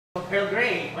Earl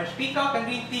Grey, or peacock and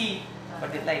green tea.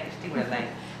 But the light, still with light.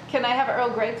 Can I have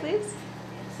Earl Grey, please?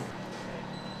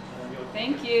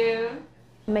 Thank you.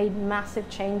 Made massive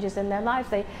changes in their lives.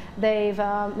 They've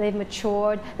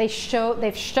matured. They've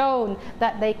shown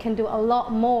that they can do a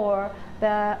lot more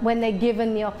when they're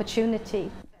given the opportunity.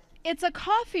 It's a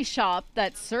coffee shop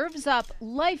that serves up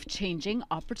life-changing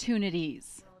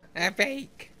opportunities. I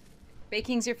bake.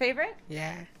 Baking's your favorite?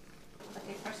 Yeah.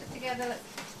 Okay, press it together. Let's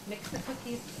mix the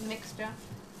cookies mixture.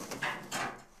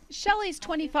 Shelley's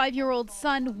 25-year-old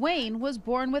son, Wayne, was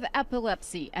born with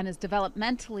epilepsy and is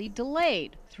developmentally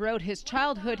delayed. Throughout his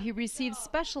childhood, he received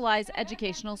specialized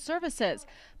educational services.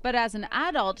 But as an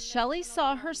adult, Shelley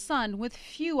saw her son with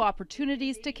few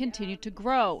opportunities to continue to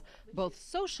grow, both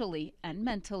socially and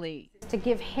mentally. To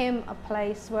give him a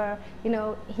place where,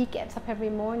 he gets up every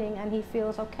morning and he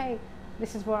feels, okay,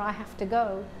 this is where I have to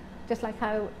go. Just like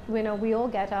how, we all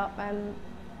get up and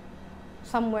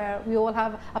somewhere we all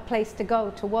have a place to go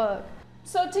to work.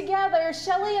 So together,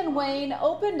 Shelley and Wayne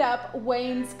opened up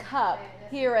Wayne's Cup.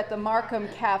 Here at the Markham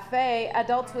Café,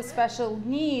 adults with special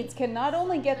needs can not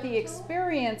only get the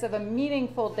experience of a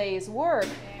meaningful day's work,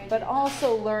 but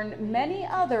also learn many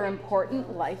other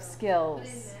important life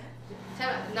skills.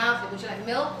 Now, would you like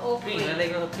milk or cream? Cream, I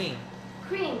like a cream.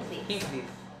 Cream, please. Cream, please.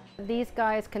 These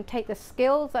guys can take the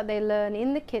skills that they learn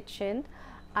in the kitchen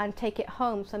and take it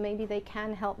home, so maybe they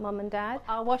can help mum and dad.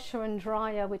 Our washer and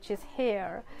dryer, which is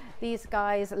here, these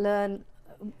guys learn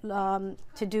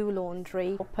to do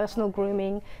laundry. Personal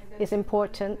grooming is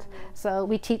important, so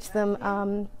we teach them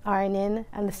ironing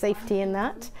and the safety in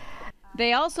that.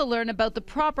 They also learn about the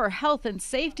proper health and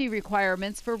safety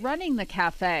requirements for running the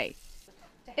cafe.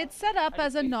 It's set up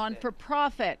as a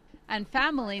non-for-profit, and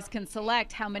families can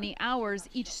select how many hours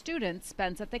each student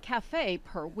spends at the cafe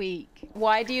per week.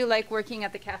 Why do you like working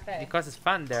at the cafe? Because it's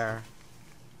fun there.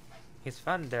 It's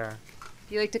fun there.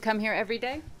 Do you like to come here every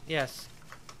day? Yes.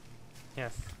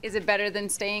 Yes. Is it better than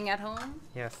staying at home?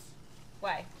 Yes.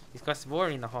 Why? Because it's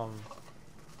boring at home.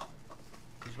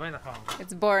 It's boring at home.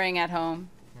 It's boring at home,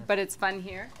 but it's fun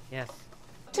here? Yes.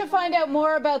 To find out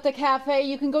more about the cafe,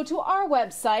 you can go to our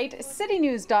website,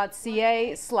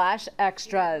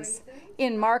 citynews.ca/extras.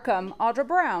 In Markham, Audra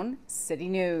Brown, City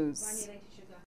News.